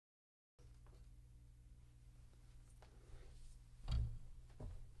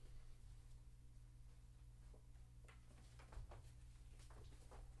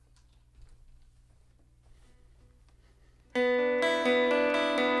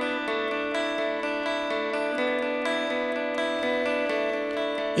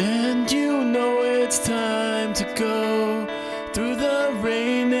And you know it's time to go through the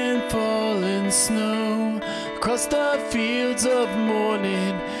rain and falling snow, across the fields of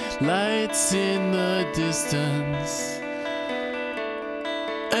morning, lights in the distance.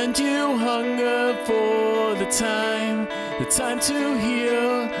 And you hunger for the time to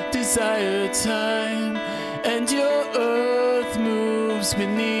heal, desired time. And your earth moves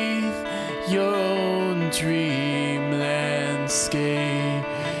beneath your own dream landscape.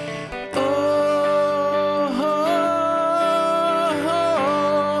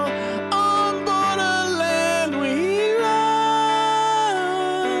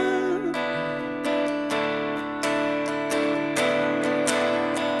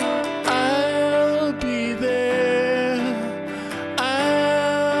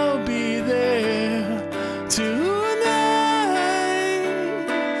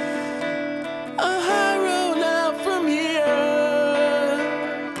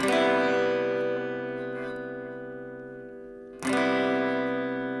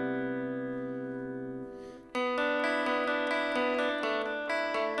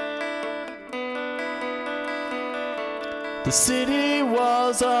 The city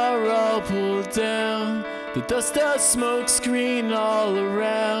walls are all pulled down, the dust of smoke screen all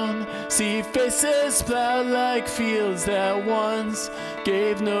around. See faces plowed like fields that once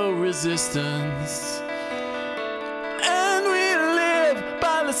gave no resistance. And we live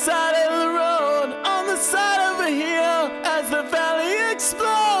by the side of the road, on the side of a hill, as the valley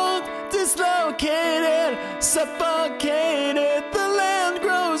explodes. Dislocated, suffocated, the land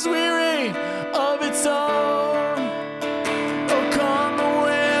grows weary of its own.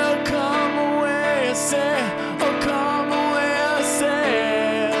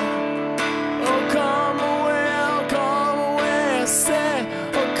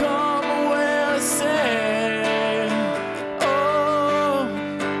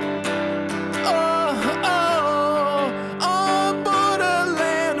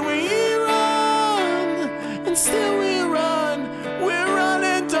 Still we run, we're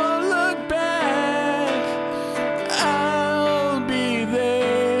running, don't look back. I'll be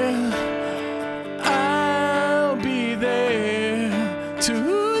there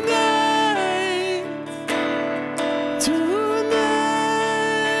tonight, tonight.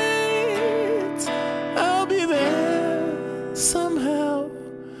 I'll be there somehow,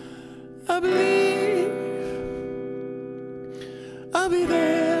 I believe. I'll be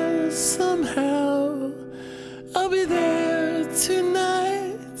there somehow. I'll be there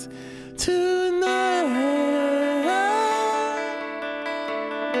tonight, tonight.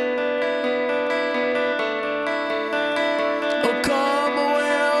 Oh, come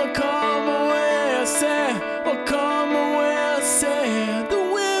away, I say. Oh, come away, I say. The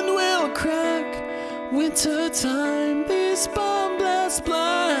wind will crack, winter time. These bomb blasts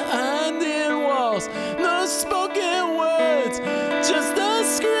blinding walls. No spoken words, just a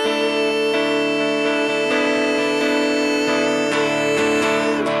scream.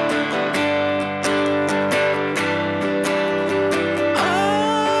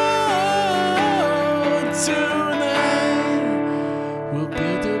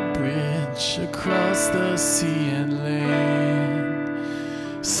 Across the sea and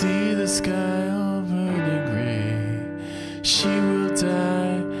land, see the sky all burning gray. She will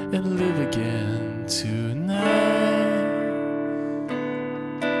die and live again tonight.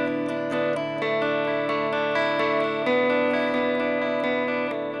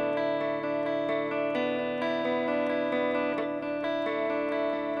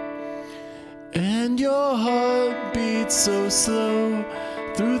 And your heart beats so slow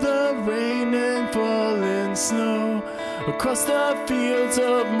through the rain and falling snow, across the fields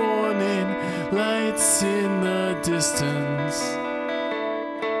of morning, lights in the distance.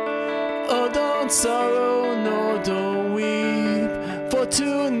 Oh, don't sorrow, no, don't